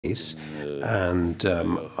And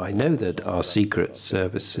I know that our secret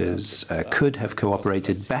services could have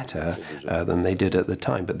cooperated better than they did at the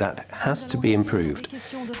time, but that has to be improved.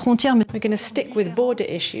 We're going to stick with border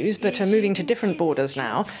issues, but are moving to different borders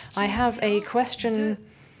now. I have a question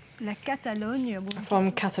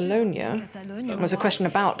from Catalonia. It was a question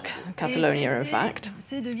about Catalonia, in fact,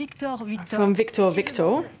 from Victor,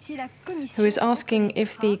 who is asking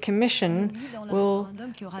if the Commission will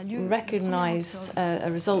recognize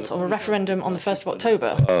a result of a referendum on the 1st of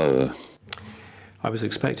October. I was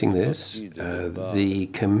expecting this. The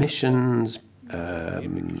Commission's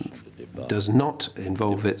does not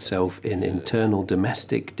involve itself in internal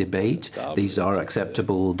domestic debate. These are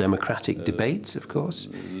acceptable democratic debates, of course.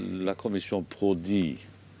 The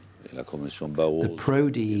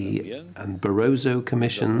Prodi and Barroso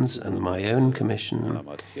commissions and my own commission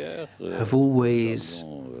have always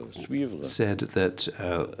said that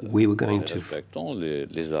we were going to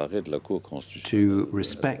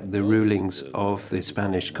respect the rulings of the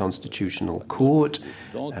Spanish Constitutional Court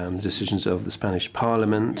and the decisions of the Spanish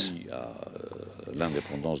Parliament.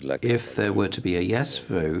 If there were to be a yes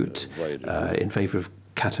vote in favor of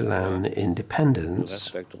Catalan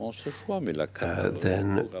independence,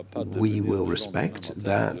 then we will respect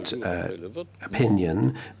that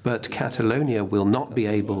opinion, but Catalonia will not be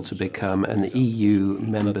able to become an EU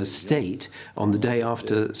member state on the day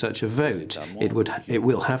after such a vote. It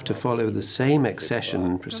will have to follow the same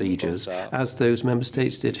accession procedures as those member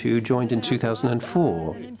states did who joined in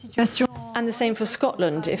 2004. And the same for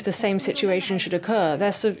Scotland, if the same situation should occur.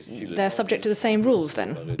 They're subject to the same rules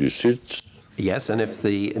then? Yes, and if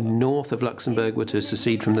the north of Luxembourg were to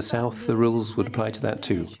secede from the south, the rules would apply to that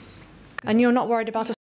too. And you're not worried about a